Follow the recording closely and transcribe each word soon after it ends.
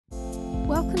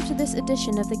Welcome to this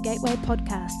edition of the Gateway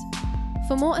Podcast.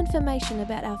 For more information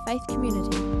about our faith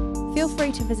community, feel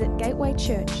free to visit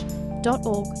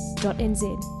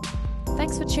gatewaychurch.org.nz.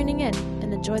 Thanks for tuning in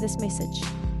and enjoy this message.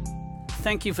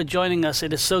 Thank you for joining us.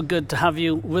 It is so good to have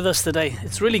you with us today.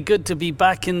 It's really good to be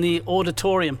back in the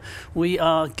auditorium. We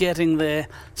are getting there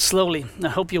slowly. I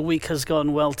hope your week has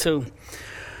gone well too.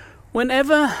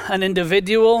 Whenever an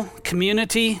individual,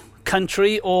 community,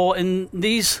 country, or in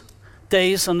these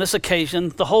days, on this occasion,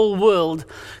 the whole world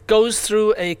goes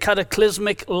through a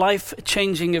cataclysmic,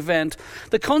 life-changing event,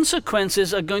 the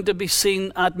consequences are going to be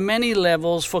seen at many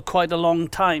levels for quite a long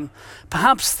time.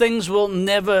 Perhaps things will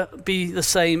never be the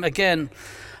same again.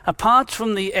 Apart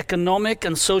from the economic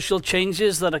and social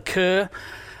changes that occur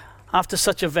after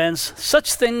such events,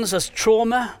 such things as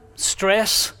trauma,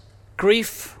 stress,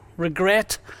 grief,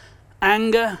 regret,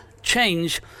 anger,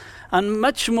 change, and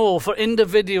much more for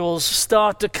individuals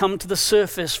start to come to the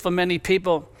surface for many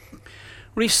people.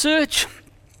 Research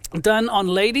done on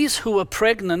ladies who were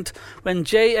pregnant when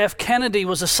J.F. Kennedy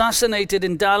was assassinated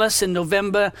in Dallas in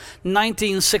November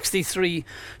 1963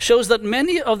 shows that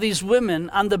many of these women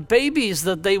and the babies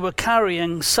that they were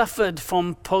carrying suffered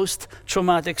from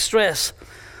post-traumatic stress.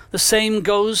 The same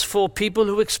goes for people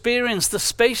who experienced the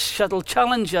Space Shuttle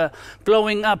Challenger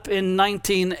blowing up in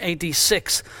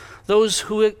 1986. Those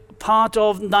who were part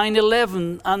of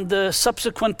 9/11 and the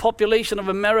subsequent population of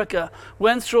America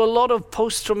went through a lot of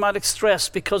post-traumatic stress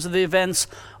because of the events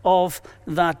of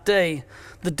that day.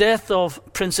 The death of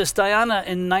Princess Diana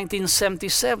in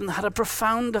 1977 had a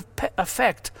profound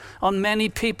effect on many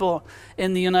people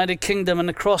in the United Kingdom and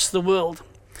across the world.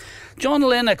 John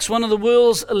Lennox, one of the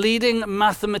world's leading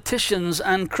mathematicians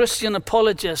and Christian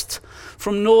apologists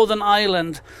from Northern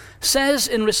Ireland, says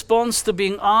in response to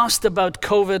being asked about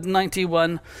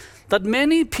COVID-19 that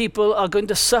many people are going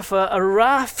to suffer a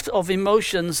raft of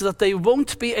emotions that they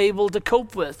won't be able to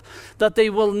cope with, that they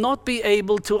will not be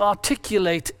able to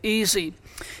articulate easy.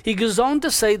 He goes on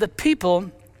to say that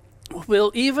people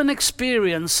will even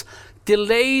experience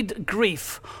delayed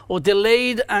grief or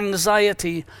delayed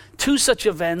anxiety to such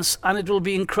events, and it will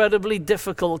be incredibly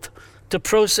difficult to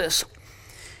process.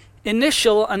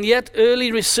 Initial and yet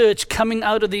early research coming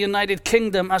out of the United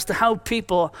Kingdom as to how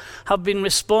people have been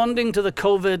responding to the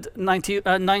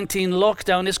COVID-19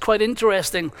 lockdown is quite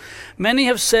interesting. Many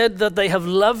have said that they have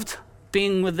loved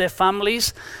being with their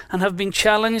families and have been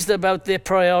challenged about their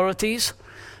priorities.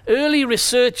 Early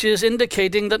research is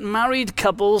indicating that married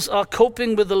couples are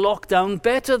coping with the lockdown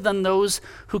better than those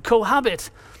who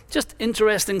cohabit. Just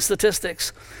interesting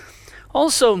statistics.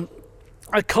 Also,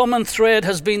 a common thread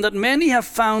has been that many have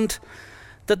found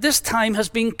that this time has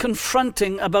been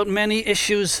confronting about many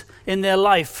issues in their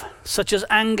life, such as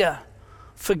anger,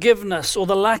 forgiveness or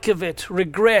the lack of it,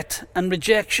 regret and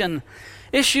rejection,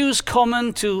 issues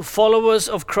common to followers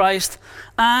of Christ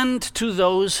and to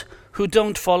those who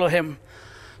don't follow him.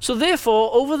 So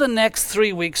therefore, over the next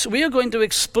 3 weeks, we are going to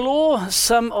explore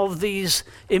some of these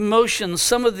emotions,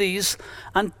 some of these,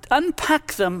 and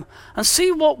unpack them and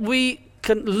see what we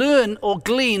can learn or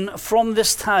glean from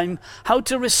this time, how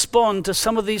to respond to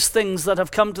some of these things that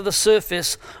have come to the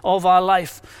surface of our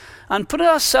life, and put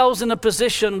ourselves in a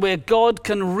position where God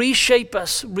can reshape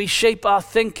us, reshape our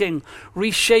thinking,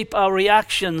 reshape our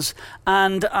reactions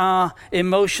and our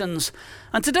emotions.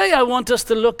 And today I want us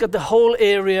to look at the whole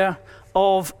area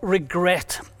of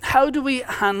regret. How do we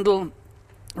handle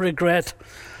regret?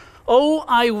 "Oh,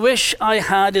 I wish I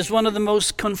had" is one of the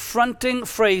most confronting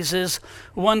phrases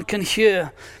one can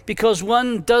hear because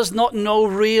one does not know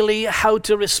really how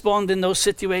to respond in those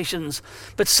situations.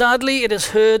 But sadly, it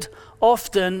is heard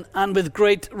often and with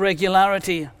great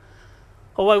regularity.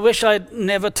 "Oh, I wish I'd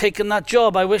never taken that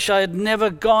job. I wish I had never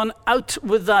gone out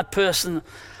with that person.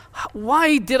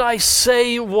 Why did I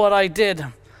say what I did?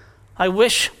 I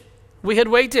wish we had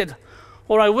waited."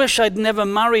 Or "I wish I'd never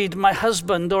married my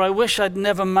husband," or "I wish I'd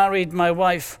never married my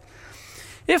wife."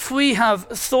 If we have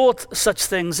thought such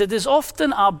things, it is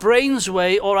often our brain's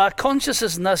way or our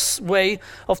consciousness way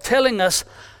of telling us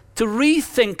to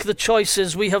rethink the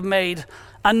choices we have made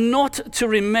and not to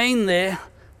remain there,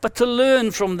 but to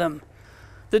learn from them.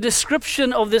 The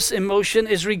description of this emotion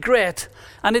is regret,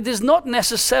 and it is not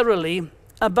necessarily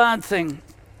a bad thing.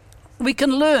 We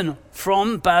can learn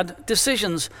from bad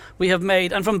decisions we have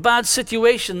made and from bad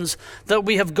situations that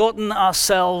we have gotten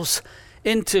ourselves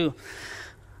into.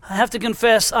 I have to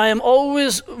confess, I am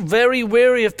always very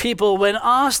wary of people when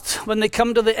asked, when they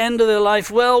come to the end of their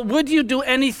life, "Well, would you do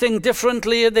anything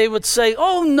differently?" They would say,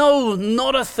 "Oh no,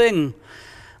 not a thing."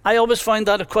 I always find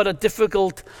that quite a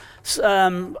difficult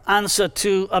answer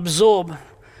to absorb.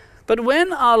 But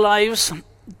when our lives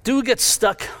do get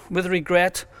stuck with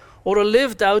regret or are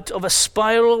lived out of a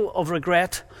spiral of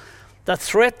regret that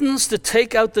threatens to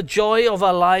take out the joy of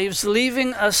our lives,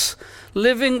 leaving us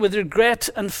living with regret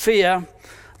and fear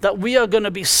that we are going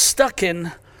to be stuck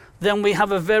in, then we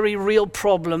have a very real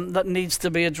problem that needs to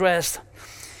be addressed.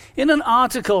 In an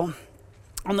article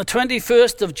on the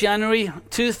 21st of January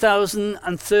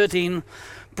 2013,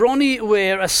 Bronnie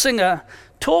Ware, a singer,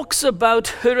 talks about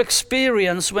her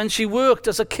experience when she worked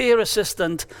as a care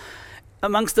assistant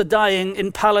amongst the dying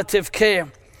in palliative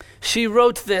care. She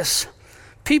wrote this: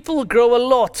 "People grow a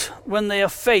lot when they are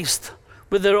faced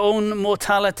with their own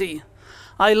mortality.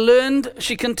 I learned,"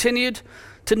 she continued,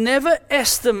 "to never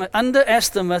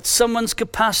underestimate someone's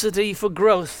capacity for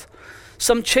growth.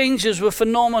 Some changes were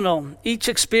phenomenal. Each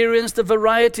experienced a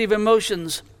variety of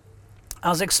emotions.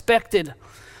 As expected,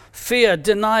 fear,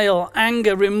 denial,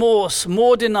 anger, remorse,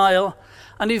 more denial,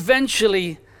 and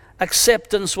eventually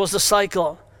acceptance was the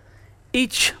cycle.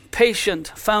 Each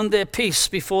patient found their peace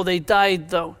before they died,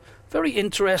 though." Very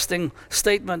interesting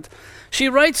statement. She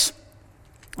writes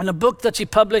in a book that she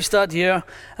published that year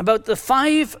about the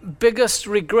 5 biggest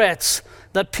regrets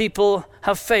that people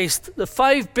have faced, the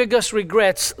 5 biggest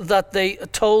regrets that they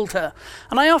told her.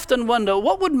 And I often wonder,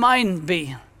 what would mine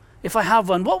be if I have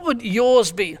one? What would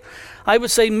yours be? I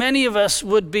would say many of us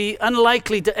would be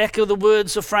unlikely to echo the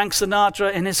words of Frank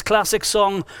Sinatra in his classic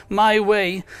song, My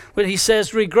Way, where he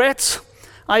says, "Regrets,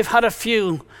 I've had a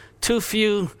few, too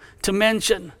few to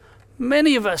mention."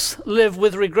 Many of us live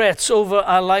with regrets over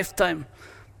our lifetime.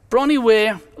 Bronnie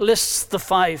Ware lists the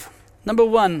 5. Number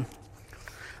 1,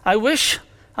 I wish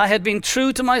I had been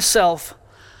true to myself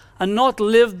and not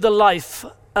lived the life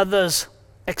others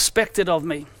expected of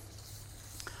me.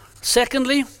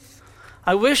 Secondly,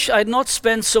 I wish I'd not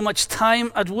spent so much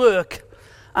time at work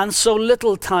and so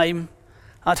little time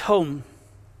at home.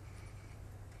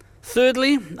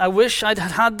 Thirdly, I wish I'd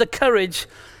had the courage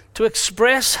to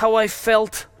express how I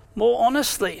felt more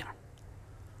honestly.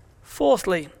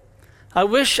 Fourthly, I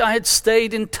wish I had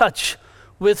stayed in touch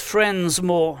with friends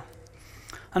more.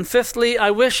 And fifthly,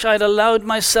 I wish I'd allowed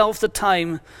myself the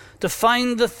time to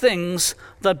find the things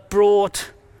that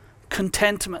brought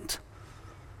contentment.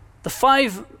 The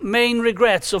 5 main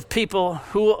regrets of people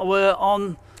who were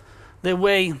on their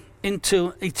way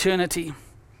into eternity.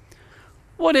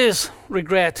 What is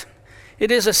regret?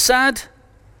 It is a sad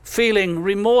feeling,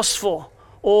 remorseful,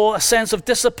 or a sense of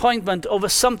disappointment over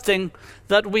something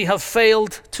that we have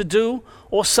failed to do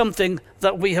or something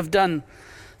that we have done.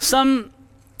 Some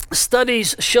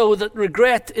studies show that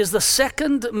regret is the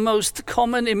second most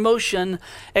common emotion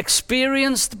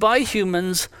experienced by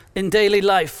humans in daily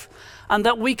life, and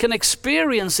that we can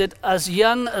experience it as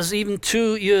young as even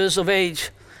 2 years of age.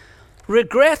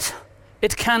 Regret,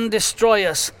 it can destroy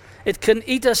us. It can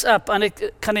eat us up, and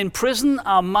it can imprison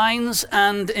our minds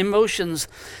and emotions.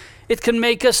 It can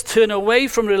make us turn away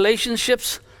from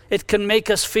relationships. It can make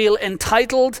us feel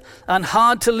entitled and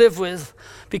hard to live with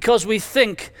because we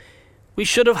think we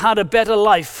should have had a better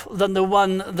life than the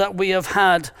one that we have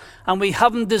had, and we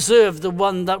haven't deserved the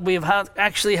one that we have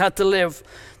actually had to live,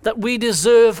 that we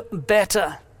deserve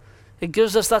better. It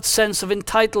gives us that sense of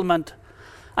entitlement,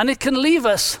 and it can leave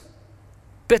us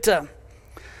bitter.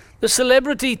 The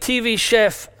celebrity TV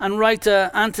chef and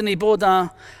writer Anthony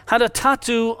Bourdain had a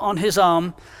tattoo on his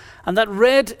arm, and that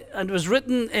read, and was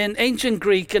written in ancient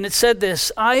Greek, and it said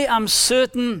this: "I am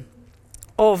certain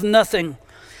of nothing."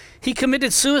 He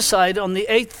committed suicide on the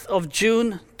 8th of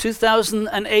June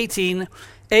 2018,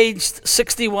 aged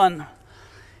 61.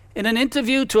 In an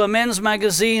interview to a men's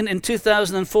magazine in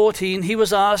 2014, he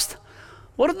was asked,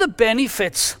 "What are the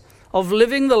benefits of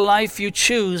living the life you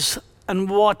choose, and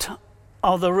what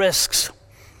are the risks?"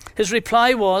 His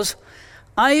reply was,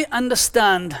 "I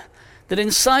understand that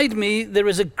inside me there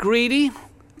is a greedy,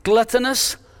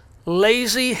 gluttonous,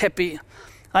 lazy hippie.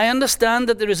 I understand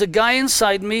that there is a guy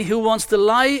inside me who wants to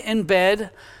lie in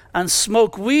bed and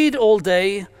smoke weed all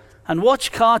day and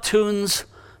watch cartoons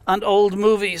and old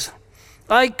movies.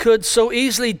 I could so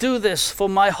easily do this, for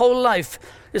my whole life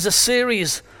is a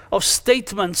series of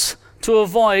statements to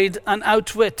avoid and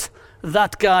outwit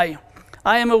that guy.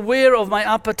 I am aware of my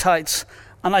appetites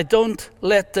and I don't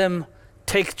let them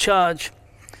take charge."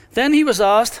 Then he was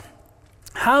asked,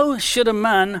 how should a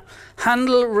man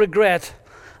handle regret,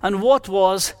 and what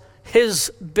was his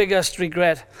biggest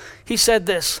regret? He said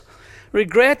this: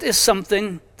 "Regret is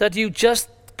something that you just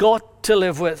got to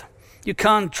live with. You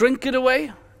can't drink it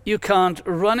away, you can't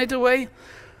run it away,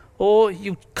 or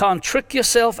you can't trick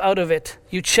yourself out of it.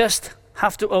 You just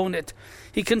have to own it."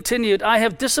 He continued, "I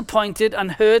have disappointed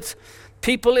and hurt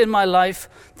people in my life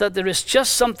that there is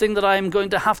just something that I am going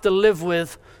to have to live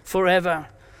with forever.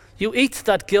 You eat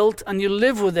that guilt and you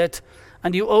live with it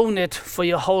and you own it for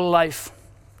your whole life.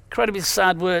 Incredibly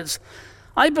sad words.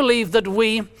 I believe that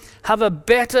we have a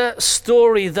better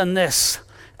story than this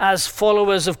as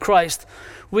followers of Christ.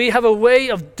 We have a way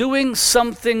of doing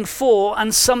something for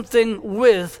and something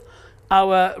with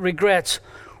our regrets.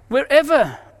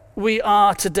 Wherever we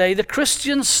are today, the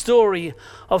Christian story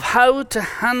of how to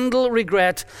handle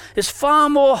regret is far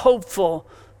more hopeful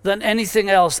than anything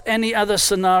else, any other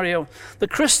scenario. The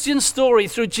Christian story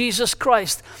through Jesus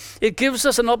Christ, it gives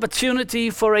us an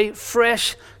opportunity for a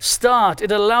fresh start.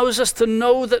 It allows us to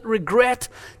know that regret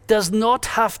does not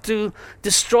have to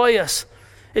destroy us.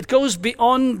 It goes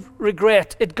beyond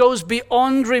regret, it goes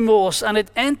beyond remorse, and it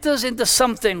enters into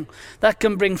something that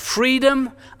can bring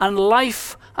freedom and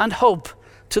life and hope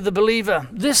to the believer.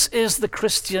 This is the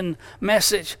Christian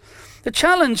message. The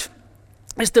challenge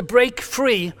is to break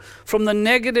free from the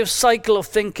negative cycle of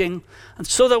thinking, and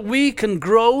so that we can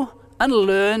grow and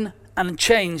learn and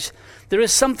change. There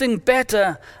is something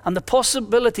better, and the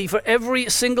possibility for every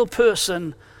single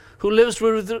person who lives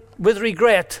with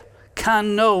regret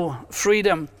can know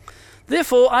freedom.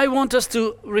 Therefore, I want us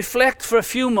to reflect for a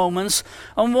few moments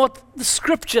on what the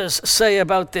scriptures say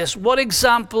about this. What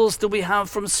examples do we have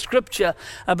from scripture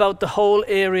about the whole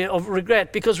area of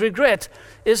regret? Because regret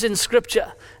is in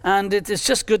scripture, and it is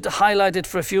just good to highlight it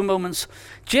for a few moments.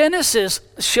 Genesis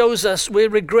shows us where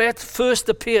regret first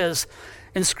appears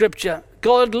in scripture.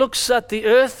 God looks at the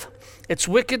earth, its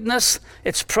wickedness,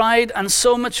 its pride, and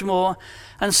so much more,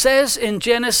 and says in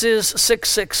Genesis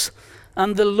 6:6,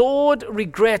 "And the Lord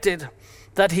regretted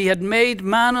that he had made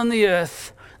man on the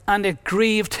earth, and it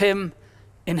grieved him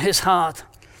in his heart."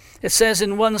 It says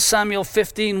in 1 Samuel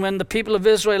 15, when the people of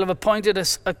Israel have appointed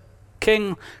a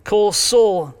king called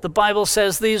Saul, the Bible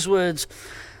says these words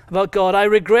about God: "I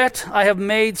regret I have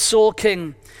made Saul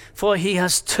king, for he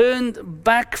has turned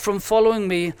back from following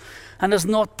me and has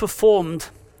not performed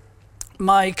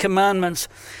my commandments."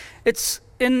 It's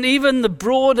in even the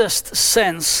broadest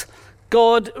sense,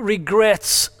 God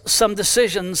regrets some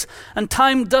decisions, and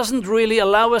time doesn't really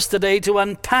allow us today to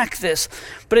unpack this.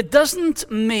 But it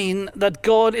doesn't mean that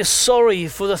God is sorry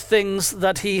for the things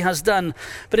that he has done.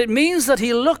 But it means that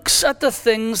he looks at the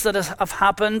things that have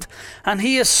happened, and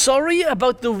he is sorry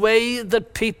about the way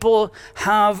that people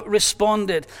have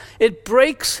responded. It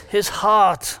breaks his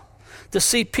heart to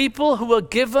see people who are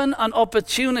given an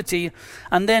opportunity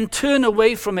and then turn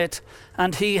away from it,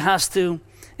 and he has to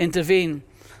intervene.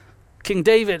 King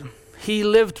David, he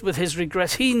lived with his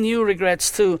regrets. He knew regrets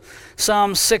too.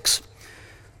 Psalm 6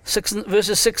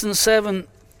 verses 6 and 7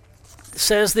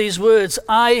 says these words: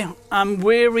 "I am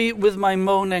weary with my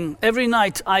moaning. Every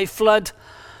night I flood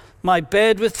my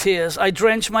bed with tears. I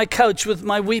drench my couch with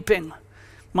my weeping.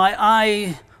 My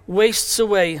eye wastes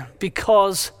away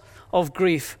because of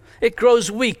grief. It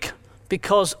grows weak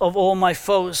because of all my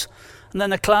foes." And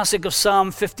then the classic of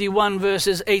Psalm 51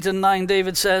 verses 8 and 9,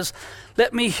 David says,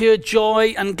 "Let me hear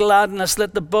joy and gladness.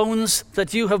 Let the bones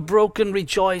that you have broken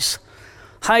rejoice.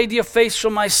 Hide your face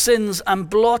from my sins and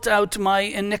blot out my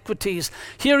iniquities."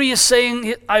 Here he is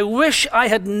saying, I wish I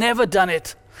had never done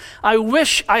it. I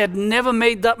wish I had never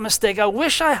made that mistake. I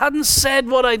wish I hadn't said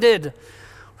what I did,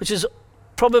 which is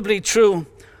probably true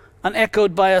and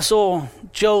echoed by us all.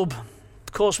 Job,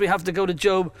 of course we have to go to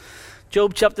Job.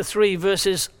 Job chapter 3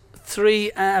 verses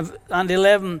 3 and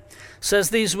 11 says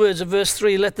these words of verse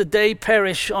 3: "Let the day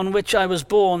perish on which I was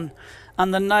born,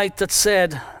 and the night that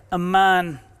said, a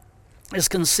man is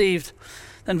conceived."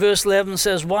 Then verse 11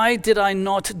 says, "Why did I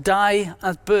not die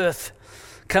at birth,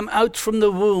 come out from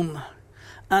the womb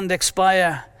and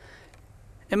expire?"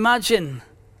 Imagine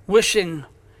wishing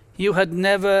you had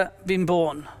never been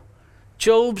born.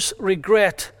 Job's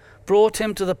regret brought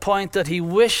him to the point that he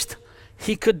wished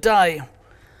he could die.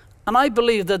 And I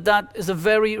believe that that is a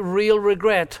very real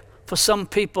regret for some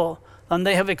people, and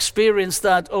they have experienced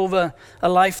that over a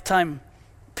lifetime.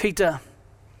 Peter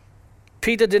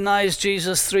denies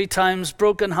Jesus 3 times,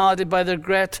 brokenhearted by the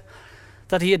regret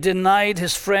that he had denied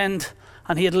his friend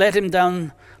and he had let him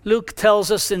down. Luke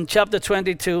tells us in chapter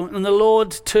 22, "And the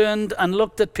Lord turned and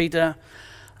looked at Peter,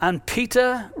 and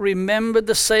Peter remembered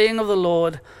the saying of the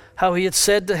Lord, how he had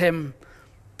said to him,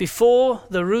 'Before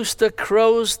the rooster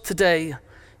crows today,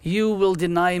 you will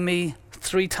deny me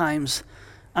 3 times.'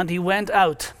 And he went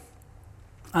out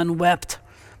and wept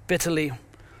bitterly."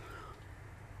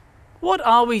 What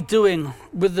are we doing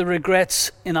with the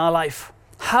regrets in our life?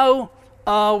 How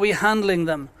are we handling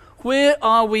them? Where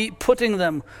are we putting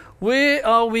them? Where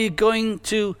are we going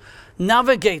to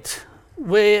navigate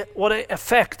what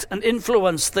effect and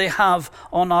influence they have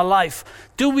on our life?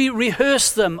 Do we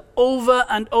rehearse them over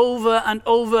and over and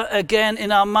over again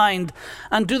in our mind?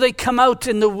 And do they come out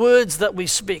in the words that we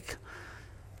speak?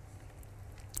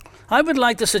 I would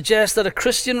like to suggest that a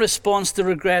Christian response to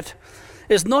regret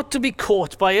is not to be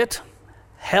caught by it,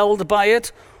 held by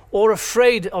it, or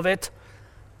afraid of it,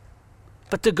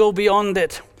 but to go beyond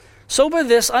it. So by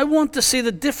this, I want to see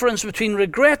the difference between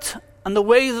regret and the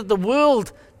way that the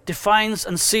world defines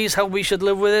and sees how we should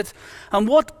live with it, and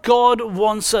what God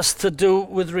wants us to do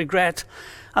with regret.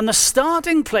 And the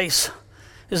starting place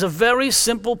is a very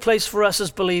simple place for us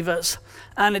as believers,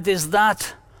 and it is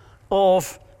that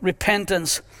of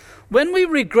repentance. When we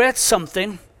regret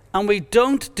something and we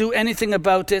don't do anything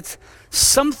about it,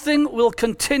 something will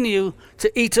continue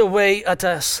to eat away at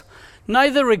us.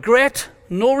 Neither regret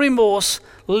nor remorse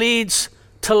leads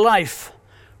to life.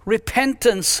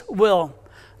 Repentance will.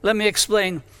 Let me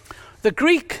explain. The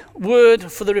Greek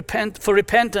word for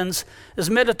repentance is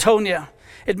metanoia.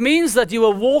 It means that you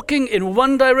are walking in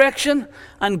one direction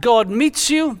and God meets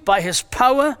you by his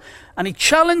power and he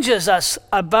challenges us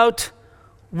about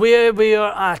where we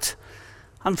are at.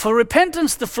 And for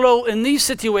repentance to flow in these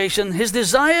situations, his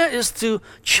desire is to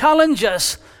challenge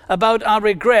us about our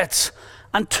regrets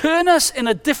and turn us in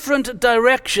a different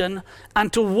direction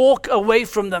and to walk away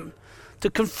from them.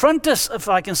 To confront us, if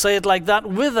I can say it like that,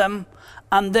 with them,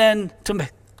 and then to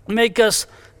make us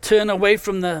turn away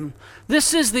from them.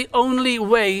 This is the only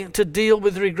way to deal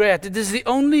with regret. It is the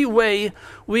only way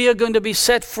we are going to be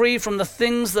set free from the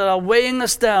things that are weighing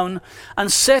us down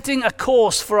and setting a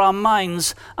course for our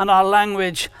minds and our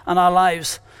language and our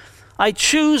lives. I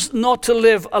choose not to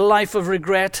live a life of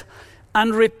regret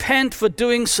and repent for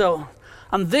doing so.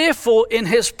 And therefore, in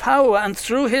his power and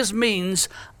through his means,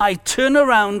 I turn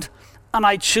around and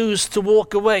I choose to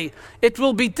walk away. It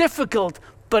will be difficult,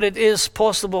 but it is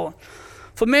possible.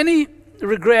 For many,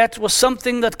 regret was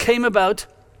something that came about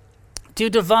due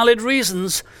to valid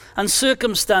reasons and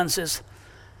circumstances.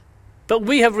 But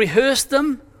we have rehearsed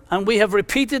them and we have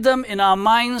repeated them in our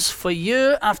minds for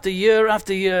year after year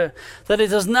after year, that it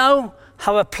does now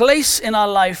have a place in our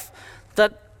life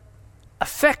that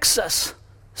affects us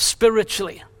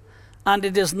spiritually, and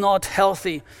it is not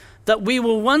healthy. That we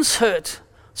were once hurt,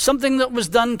 something that was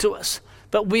done to us,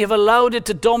 but we have allowed it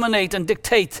to dominate and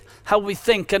dictate how we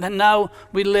think, and now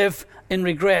we live in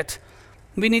regret.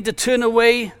 We need to turn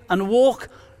away and walk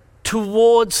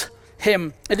towards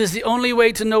him. It is the only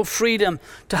way to know freedom,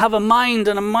 to have a mind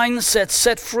and a mindset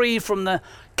set free from the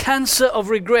cancer of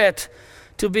regret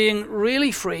to being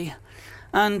really free,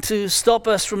 and to stop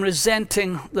us from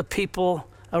resenting the people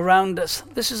around us.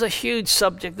 This is a huge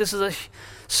subject. This is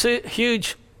a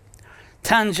huge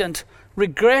tangent.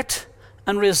 Regret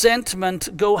and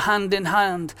resentment go hand in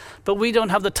hand, but we don't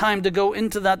have the time to go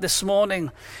into that this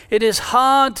morning. It is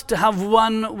hard to have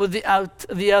one without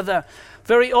the other.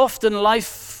 Very often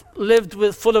life lived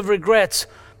with full of regrets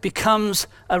becomes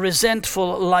a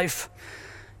resentful life.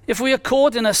 If we are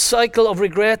caught in a cycle of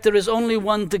regret, there is only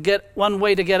one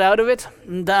way to get out of it,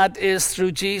 and that is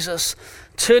through Jesus.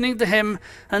 Turning to him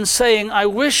and saying, I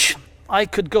wish I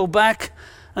could go back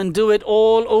and do it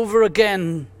all over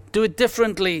again, do it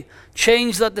differently,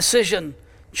 change that decision,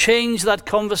 change that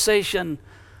conversation.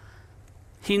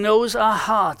 He knows our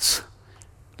hearts.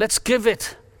 Let's give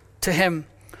it to him.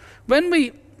 When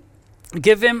we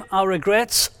give him our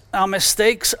regrets, our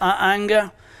mistakes, our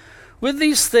anger, with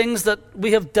these things that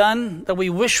we have done, that we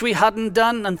wish we hadn't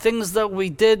done, and things that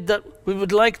we did that we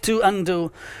would like to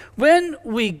undo, when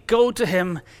we go to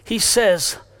him, he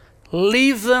says,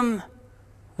 leave them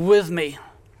with me.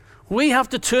 We have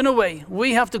to turn away.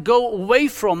 We have to go away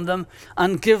from them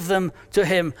and give them to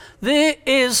him. There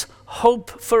is hope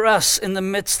for us in the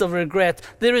midst of regret.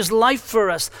 There is life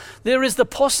for us. There is the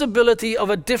possibility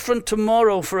of a different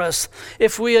tomorrow for us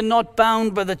if we are not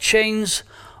bound by the chains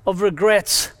of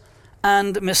regrets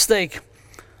and mistake.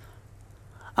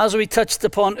 As we touched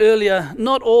upon earlier,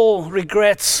 not all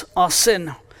regrets are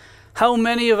sin. How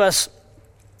many of us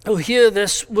who hear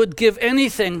this would give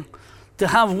anything to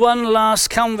have one last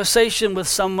conversation with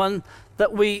someone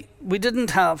that we didn't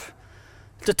have,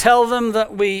 to tell them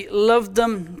that we loved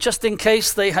them just in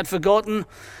case they had forgotten,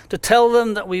 to tell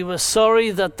them that we were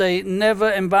sorry that they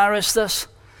never embarrassed us.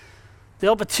 The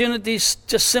opportunities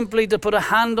just simply to put a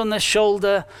hand on their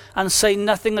shoulder and say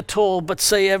nothing at all, but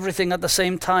say everything at the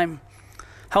same time.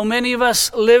 How many of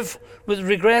us live with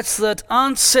regrets that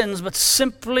aren't sins, but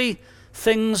simply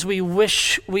things we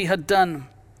wish we had done?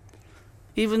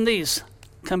 Even these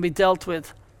can be dealt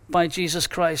with by Jesus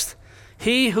Christ.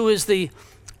 He who is the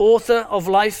author of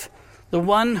life, the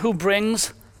one who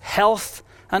brings health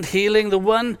and healing, the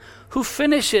one who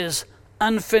finishes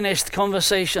unfinished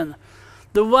conversation,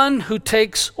 the one who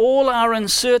takes all our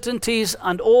uncertainties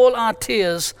and all our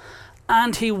tears,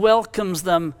 and he welcomes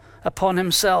them upon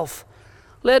himself.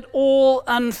 Let all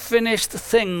unfinished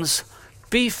things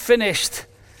be finished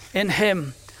in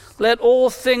him. Let all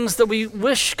things that we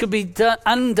wish could be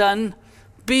undone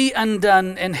be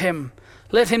undone in him.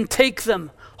 Let him take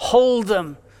them, hold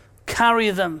them, carry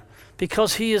them,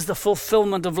 because he is the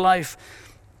fulfillment of life.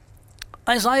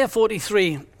 Isaiah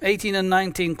 43, 18 and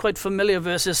 19, quite familiar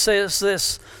verses, says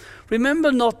this: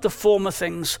 "Remember not the former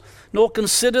things, nor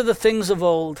consider the things of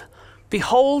old.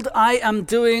 Behold, I am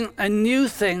doing a new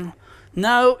thing.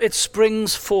 Now it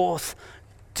springs forth.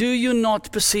 Do you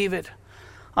not perceive it?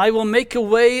 I will make a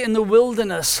way in the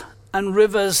wilderness and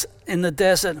rivers in the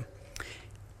desert."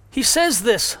 He says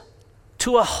this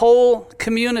to a whole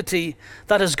community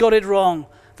that has got it wrong,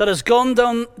 that has gone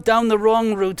down the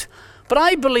wrong route. But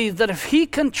I believe that if he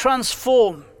can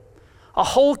transform a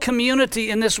whole community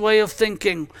in this way of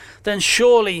thinking, then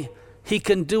surely he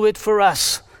can do it for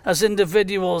us as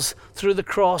individuals through the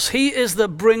cross. He is the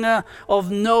bringer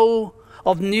of new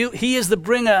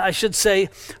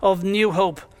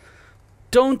hope.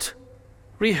 Don't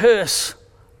rehearse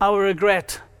our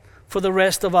regret for the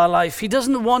rest of our life. He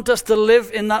doesn't want us to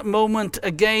live in that moment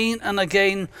again and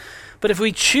again. But if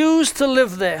we choose to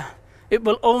live there, it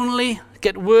will only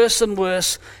get worse and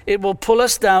worse. It will pull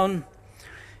us down.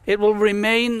 It will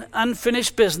remain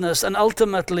unfinished business, and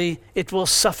ultimately it will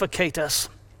suffocate us.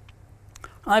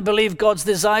 I believe God's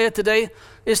desire today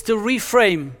is to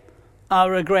reframe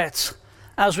our regrets.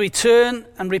 As we turn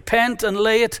and repent and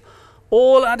lay it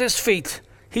all at his feet,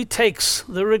 he takes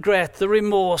the regret, the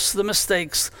remorse, the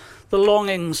mistakes, the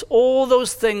longings, all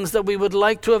those things that we would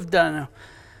like to have done,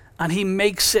 and he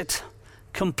makes it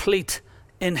complete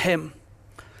in him.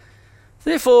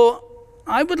 Therefore,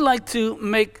 I would like to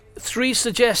make 3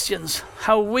 suggestions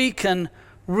how we can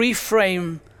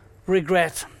reframe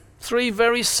regret. 3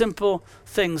 very simple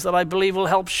things that I believe will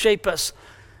help shape us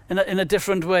in a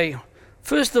different way.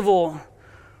 First of all,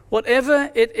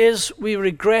 whatever it is we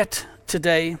regret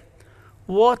today,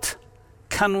 what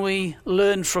can we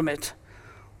learn from it?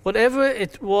 Whatever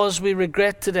it was we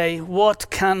regret today, what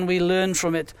can we learn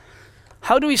from it?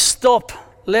 How do we stop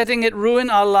letting it ruin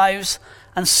our lives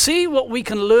and see what we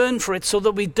can learn from it so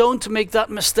that we don't make that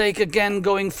mistake again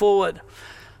going forward?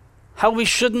 How we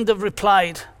shouldn't have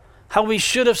replied, how we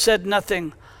should have said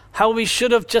nothing, how we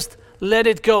should have just let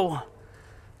it go,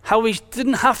 how we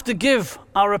didn't have to give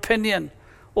our opinion.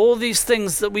 All these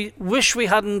things that we wish we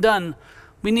hadn't done.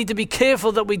 We need to be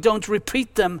careful that we don't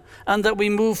repeat them and that we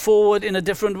move forward in a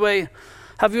different way.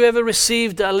 Have you ever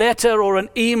received a letter or an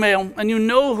email and you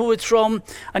know who it's from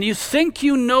and you think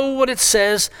you know what it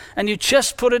says and you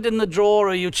just put it in the drawer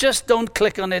or you just don't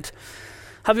click on it?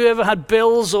 Have you ever had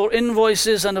bills or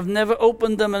invoices and have never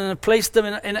opened them and placed them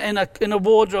in a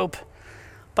wardrobe?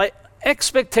 By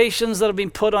expectations that have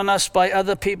been put on us by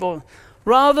other people.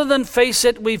 Rather than face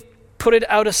it, we've put it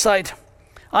out of sight.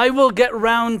 I will get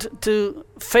round to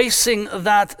facing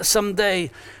that someday.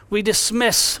 We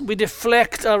dismiss, we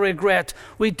deflect our regret.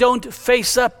 We don't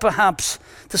face up perhaps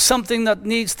to something that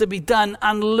needs to be done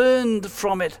and learned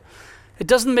from it. It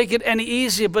doesn't make it any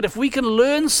easier, but if we can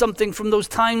learn something from those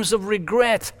times of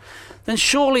regret, then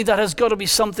surely that has got to be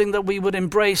something that we would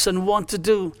embrace and want to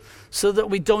do so that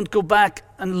we don't go back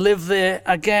and live there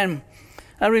again.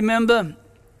 I remember,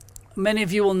 many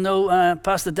of you will know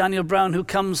Pastor Daniel Brown, who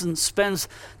comes and spends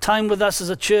time with us as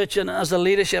a church and as a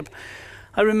leadership.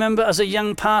 I remember as a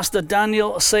young pastor,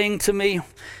 Daniel saying to me,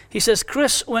 he says,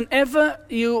 "Chris, whenever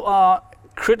you are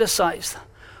criticized,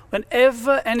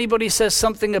 whenever anybody says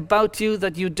something about you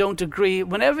that you don't agree,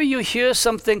 whenever you hear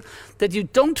something that you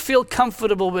don't feel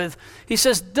comfortable with," he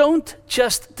says, "don't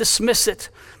just dismiss it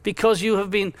because you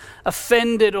have been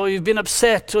offended or you've been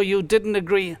upset or you didn't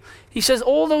agree." He says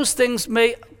all those things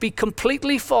may be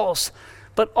completely false,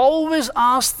 but always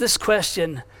ask this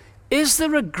question: is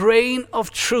there a grain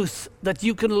of truth that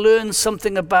you can learn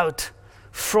something about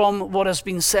from what has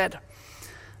been said?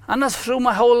 And that's through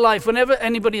my whole life. Whenever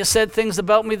anybody has said things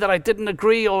about me that I didn't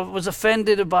agree or was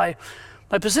offended by,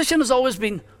 my position has always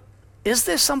been, is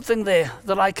there something there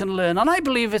that I can learn? And I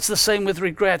believe it's the same with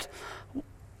regret.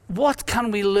 What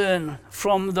can we learn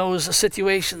from those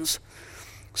situations?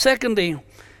 Secondly,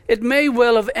 it may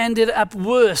well have ended up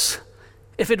worse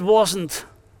if it wasn't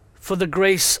for the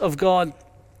grace of God.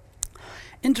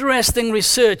 Interesting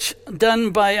research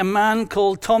done by a man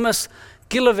called Thomas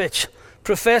Gilovich,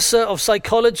 professor of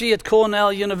psychology at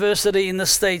Cornell University in the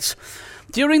States.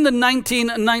 During the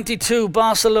 1992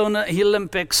 Barcelona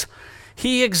Olympics,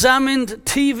 he examined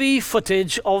TV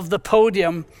footage of the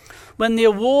podium when the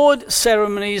award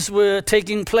ceremonies were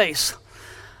taking place.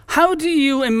 How do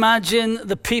you imagine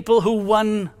the people who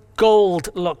won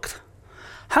gold looked?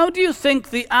 How do you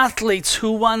think the athletes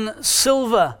who won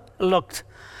silver looked?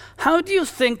 How do you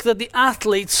think that the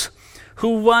athletes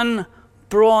who won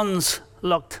bronze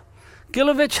looked?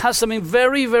 Gilovich has something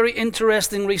very, very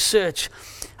interesting research.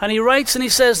 And he writes and he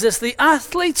says this: the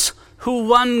athletes who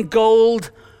won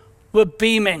gold were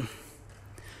beaming.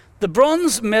 The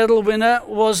bronze medal winner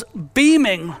was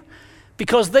beaming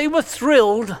because they were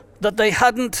thrilled that they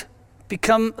hadn't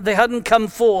come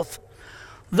forth.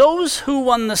 Those who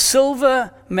won the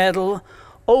silver medal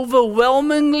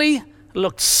overwhelmingly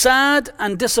looked sad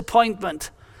and disappointed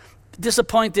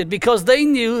because they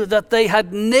knew that they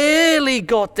had nearly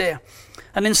got there.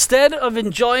 And instead of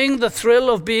enjoying the thrill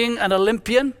of being an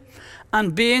Olympian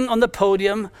and being on the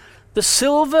podium, the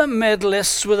silver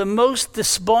medalists were the most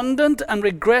despondent and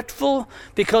regretful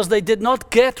because they did not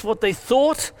get what they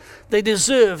thought they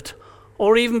deserved,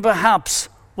 or even perhaps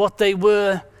what they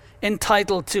were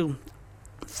entitled to.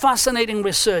 Fascinating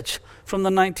research from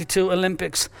the 92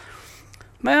 Olympics.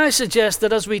 May I suggest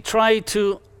that as we try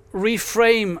to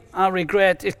reframe our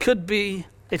regret, it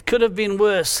could have been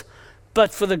worse,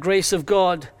 but for the grace of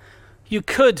God. You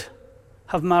could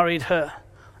have married her.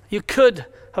 You could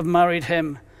have married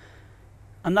him.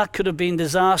 And that could have been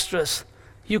disastrous.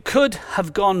 You could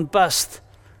have gone bust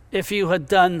if you had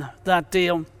done that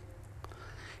deal.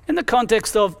 In the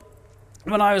context of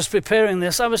when I was preparing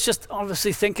this, I was just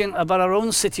obviously thinking about our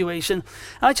own situation.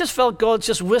 I just felt God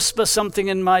just whisper something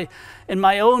in my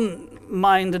own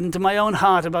mind and into my own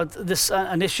heart about this,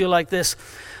 an issue like this.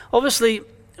 Obviously,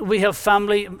 we have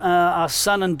family. Our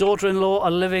son and daughter-in-law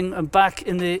are living back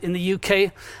in the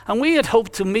UK, and we had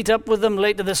hoped to meet up with them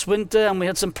later this winter, and we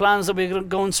had some plans that we were going to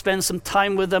go and spend some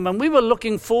time with them, and we were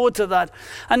looking forward to that.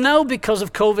 And now, because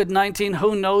of COVID-19,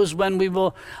 who knows when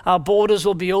our borders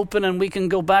will be open and we can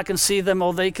go back and see them,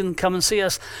 or they can come and see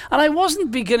us. And I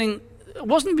wasn't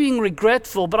being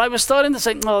regretful, but I was starting to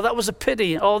say, oh, that was a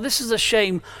pity. Oh, this is a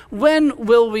shame. When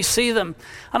will we see them?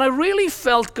 And I really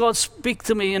felt God speak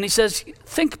to me, and he says,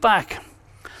 think back.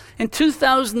 In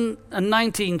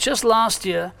 2019, just last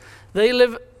year, they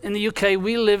live in the UK,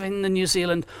 we live in New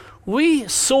Zealand. We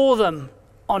saw them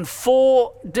on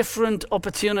 4 different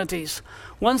opportunities.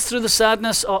 Once through the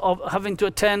sadness of having to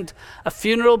attend a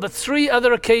funeral, but 3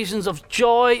 other occasions of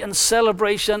joy and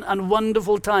celebration and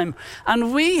wonderful time.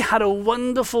 And we had a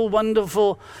wonderful,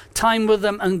 wonderful time with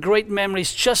them and great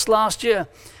memories just last year.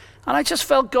 And I just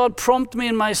felt God prompt me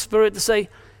in my spirit to say,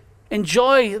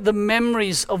 enjoy the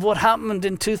memories of what happened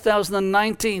in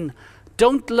 2019.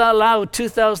 Don't allow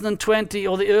 2020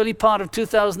 or the early part of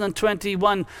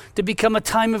 2021 to become a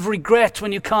time of regret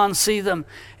when you can't see them.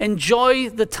 Enjoy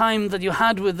the time that you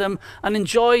had with them and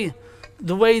enjoy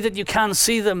the way that you can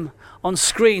see them on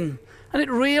screen. And it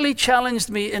really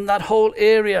challenged me in that whole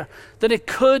area that it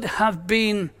could have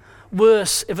been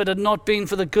worse if it had not been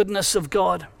for the goodness of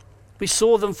God. We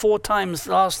saw them 4 times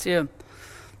last year.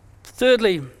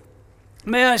 Thirdly,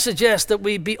 may I suggest that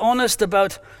we be honest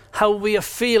about how we are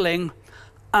feeling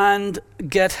and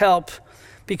get help,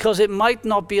 because it might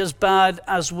not be as bad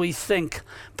as we think.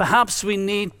 Perhaps we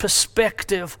need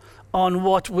perspective on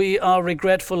what we are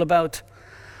regretful about.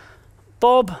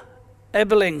 Bob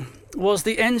Ebeling was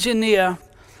the engineer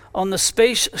on the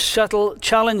Space Shuttle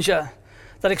Challenger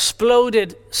that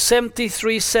exploded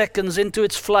 73 seconds into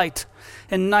its flight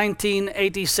in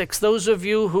 1986. Those of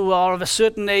you who are of a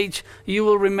certain age, you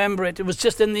will remember it. It was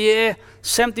just in the air,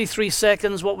 73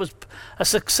 seconds, what was a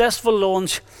successful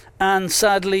launch, and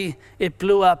sadly, it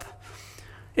blew up.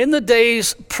 In the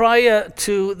days prior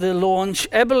to the launch,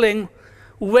 Ebeling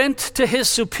went to his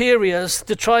superiors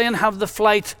to try and have the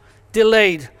flight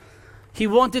delayed. He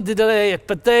wanted to delay it,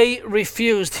 but they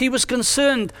refused. He was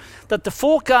concerned that the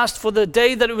forecast for the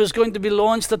day that it was going to be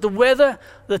launched, that the weather,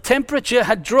 the temperature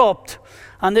had dropped,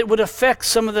 and it would affect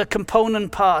some of the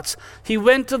component parts. He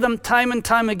went to them time and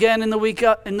time again in the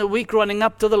week running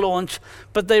up to the launch,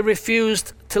 but they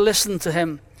refused to listen to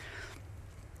him.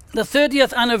 The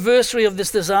 30th anniversary of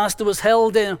this disaster was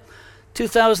held in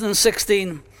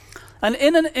 2016, and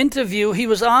in an interview, he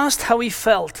was asked how he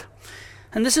felt.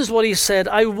 And this is what he said: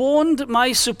 I warned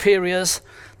my superiors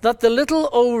that the little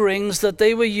O-rings that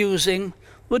they were using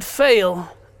would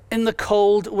fail in the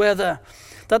cold weather,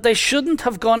 that they shouldn't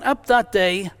have gone up that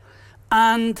day,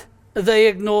 and they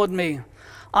ignored me.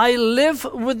 I live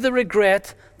with the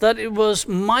regret that it was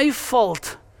my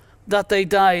fault that they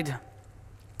died.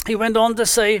 He went on to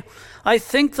say, I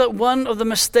think that one of the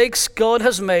mistakes God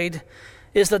has made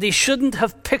is that he shouldn't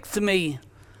have picked me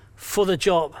for the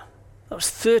job. That was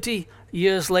 30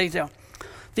 years later.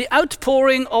 The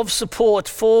outpouring of support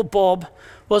for Bob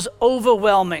was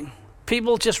overwhelming.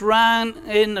 People just ran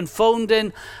in and phoned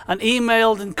in and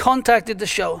emailed and contacted the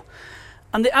show.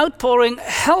 And the outpouring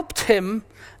helped him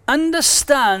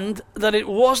understand that it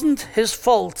wasn't his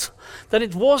fault, that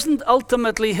it wasn't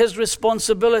ultimately his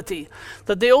responsibility,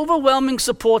 that the overwhelming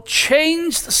support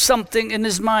changed something in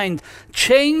his mind,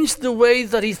 changed the way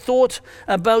that he thought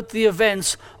about the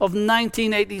events of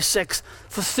 1986.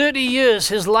 For 30 years,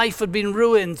 his life had been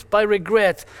ruined by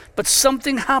regret, but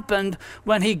something happened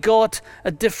when he got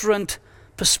a different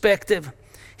perspective.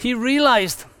 He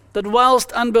realized that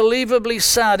whilst unbelievably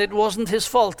sad, it wasn't his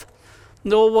fault,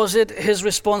 nor was it his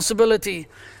responsibility,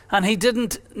 and he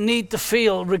didn't need to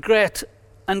feel regret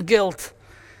and guilt.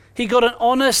 He got an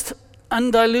honest,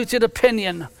 undiluted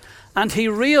opinion, and he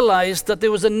realized that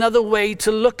there was another way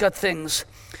to look at things.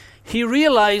 He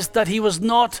realized that he was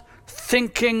not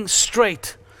thinking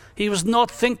straight. He was not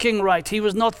thinking right. He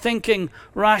was not thinking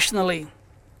rationally.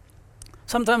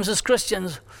 Sometimes as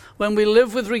Christians, when we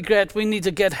live with regret, we need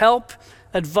to get help,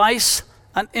 advice,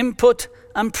 and input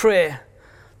and prayer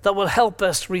that will help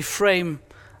us reframe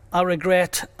our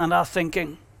regret and our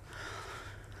thinking.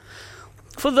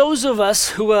 For those of us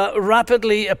who are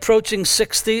rapidly approaching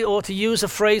 60, or to use a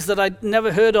phrase that I'd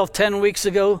never heard of 10 weeks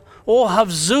ago, or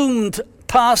have zoomed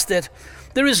past it,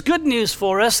 there is good news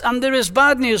for us and there is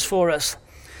bad news for us.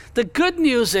 The good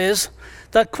news is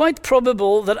that quite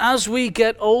probable that as we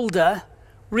get older,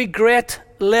 regret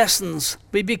lessens.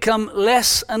 We become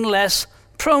less and less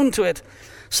prone to it.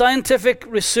 Scientific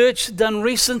research done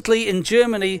recently in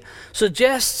Germany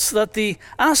suggests that the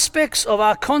aspects of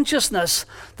our consciousness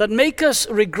that make us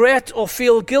regret or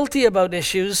feel guilty about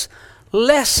issues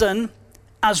lessen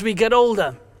as we get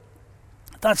older.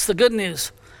 That's the good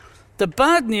news. The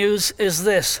bad news is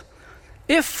this: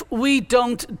 if we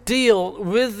don't deal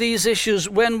with these issues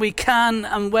when we can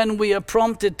and when we are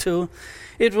prompted to,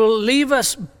 it will leave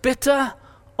us bitter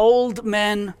old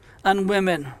men and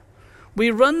women. We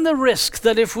run the risk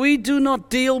that if we do not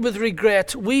deal with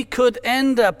regret, we could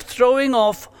end up throwing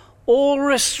off all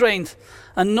restraint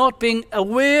and not being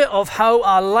aware of how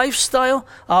our lifestyle,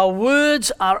 our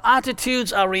words, our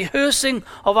attitudes, our rehearsing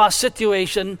of our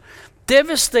situation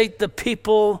devastate the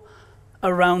people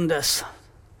around us.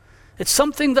 It's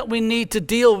something that we need to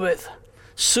deal with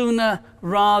sooner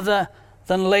rather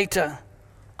than later.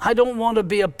 I don't want to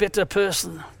be a bitter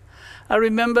person. I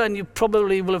remember, and you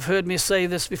probably will have heard me say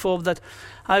this before, that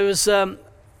I was in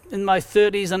my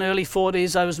 30s and early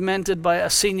 40s. I was mentored by a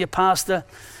senior pastor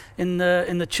in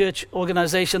the church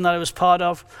organization that I was part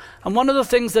of. And one of the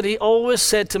things that he always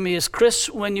said to me is, Chris,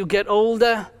 when you get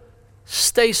older,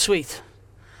 stay sweet.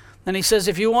 And he says,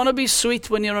 if you want to be sweet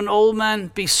when you're an old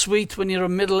man, be sweet when you're a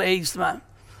middle-aged man.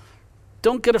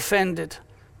 Don't get offended.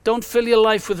 Don't fill your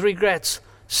life with regrets.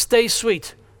 Stay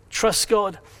sweet. Trust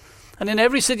God. And in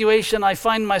every situation I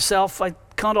find myself, I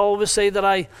can't always say that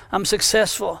I am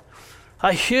successful.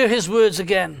 I hear his words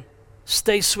again.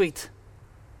 Stay sweet.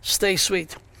 Stay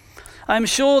sweet. I'm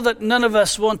sure that none of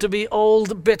us want to be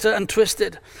old, bitter, and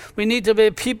twisted. We need to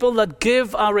be people that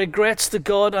give our regrets to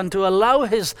God and to allow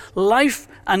his life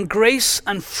and grace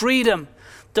and freedom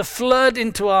to flood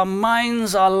into our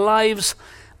minds, our lives,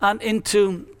 and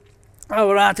into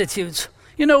our attitudes.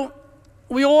 You know,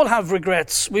 we all have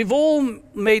regrets. We've all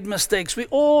made mistakes. We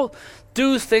all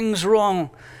do things wrong,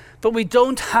 but we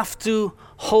don't have to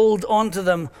hold on to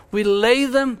them. We lay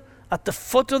them at the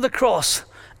foot of the cross,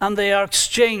 and they are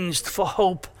exchanged for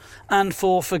hope and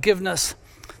for forgiveness.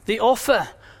 The offer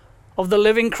of the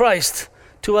living Christ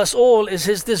to us all is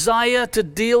his desire to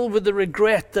deal with the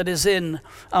regret that is in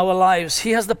our lives.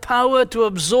 He has the power to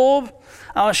absorb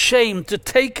our shame, to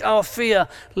take our fear,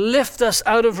 lift us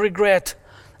out of regret,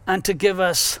 and to give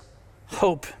us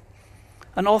hope.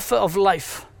 An offer of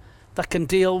life that can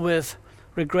deal with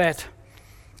regret.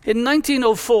 In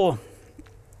 1904,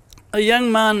 a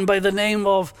young man by the name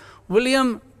of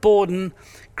William Borden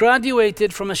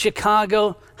graduated from a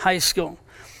Chicago high school.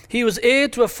 He was heir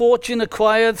to a fortune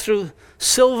acquired through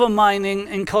silver mining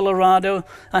in Colorado,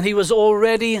 and he was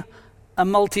already a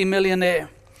multimillionaire.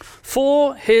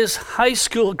 For his high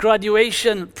school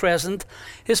graduation present,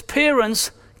 his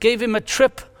parents gave him a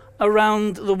trip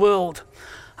around the world.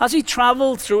 As he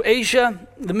traveled through Asia,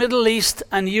 the Middle East,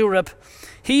 and Europe,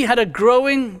 he had a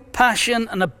growing passion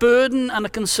and a burden and a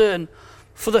concern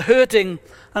for the hurting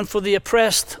and for the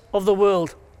oppressed of the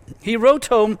world. He wrote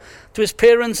home to his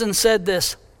parents and said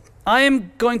this: I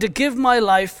am going to give my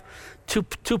life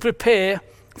to prepare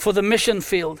for the mission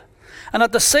field. And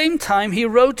at the same time, he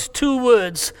wrote 2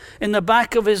 words in the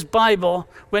back of his Bible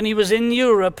when he was in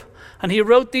Europe And he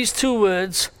wrote these 2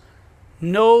 words,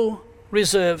 no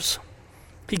reserves.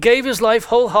 He gave his life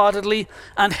wholeheartedly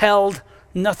and held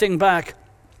nothing back.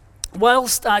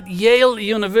 Whilst at Yale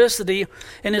University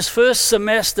in his first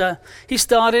semester, he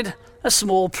started a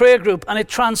small prayer group, and it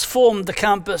transformed the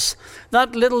campus.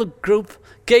 That little group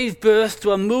gave birth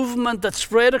to a movement that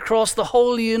spread across the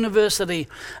whole university.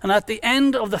 And at the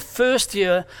end of the first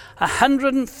year,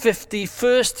 150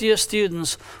 first-year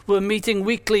students were meeting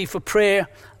weekly for prayer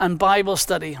and Bible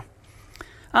study.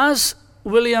 As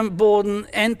William Borden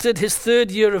entered his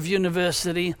 3rd year of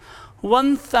university,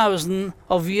 1,000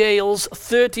 of Yale's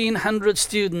 1,300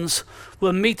 students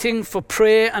were meeting for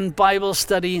prayer and Bible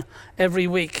study every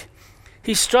week.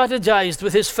 He strategized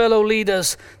with his fellow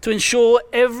leaders to ensure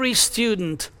every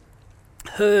student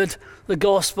heard the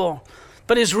gospel.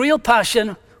 But his real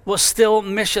passion was still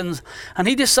missions, and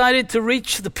he decided to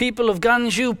reach the people of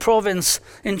Gansu province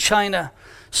in China.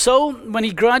 So when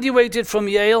he graduated from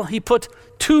Yale, he put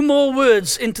 2 more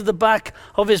words into the back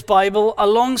of his Bible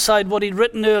alongside what he'd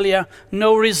written earlier,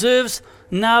 no reserves.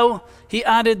 Now he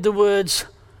added the words,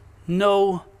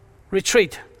 no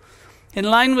retreat. In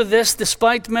line with this,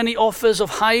 despite many offers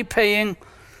of high-paying,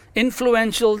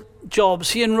 influential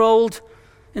jobs, he enrolled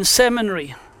in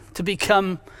seminary to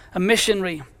become a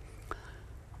missionary.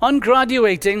 On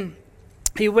graduating,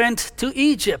 he went to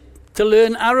Egypt to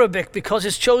learn Arabic because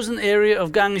his chosen area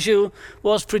of Gansu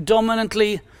was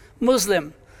predominantly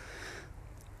Muslim.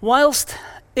 Whilst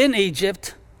in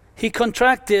Egypt, he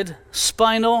contracted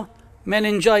spinal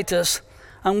meningitis,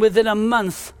 and within a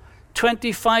month,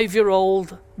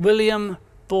 25-year-old William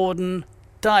Borden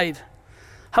died.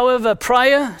 However,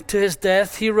 prior to his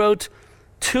death, he wrote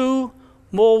 2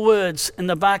 more words in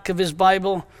the back of his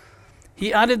Bible.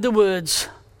 He added the words,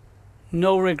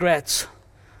 no regrets.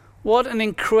 What an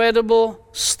incredible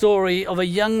story of a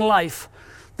young life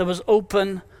that was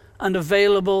open and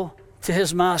available to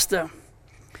his master.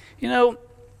 You know,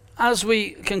 as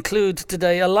we conclude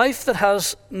today, a life that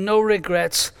has no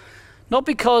regrets, not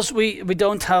because we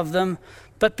don't have them,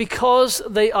 but because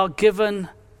they are given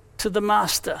to the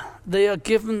Master. They are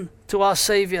given to our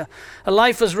Savior. A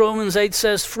life, as Romans 8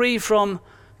 says, free from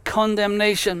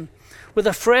condemnation, with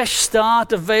a fresh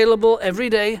start available every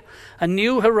day, a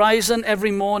new horizon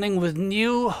every morning with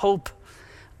new hope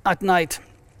at night.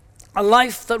 A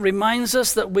life that reminds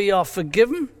us that we are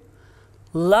forgiven,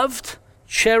 loved,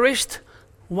 cherished,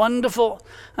 wonderful,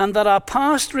 and that our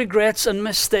past regrets and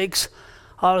mistakes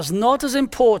are not as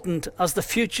important as the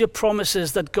future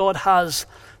promises that God has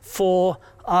for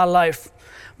our life.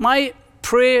 My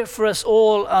prayer for us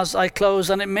all as I close,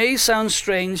 and it may sound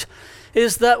strange,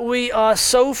 is that we are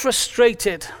so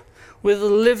frustrated with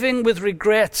living with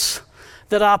regrets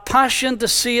that our passion to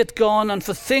see it gone and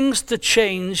for things to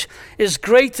change is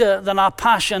greater than our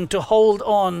passion to hold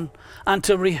on and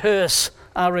to rehearse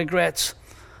our regrets.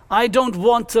 I don't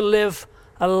want to live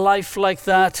a life like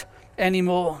that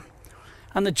anymore.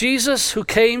 And the Jesus who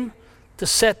came to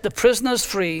set the prisoners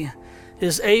free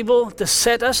is able to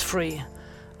set us free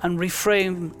and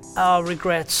reframe our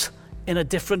regrets in a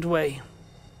different way.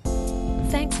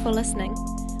 Thanks for listening.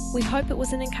 We hope it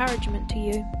was an encouragement to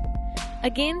you.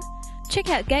 Again, check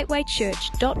out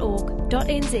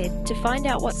gatewaychurch.org.nz to find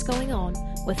out what's going on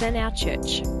within our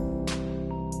church.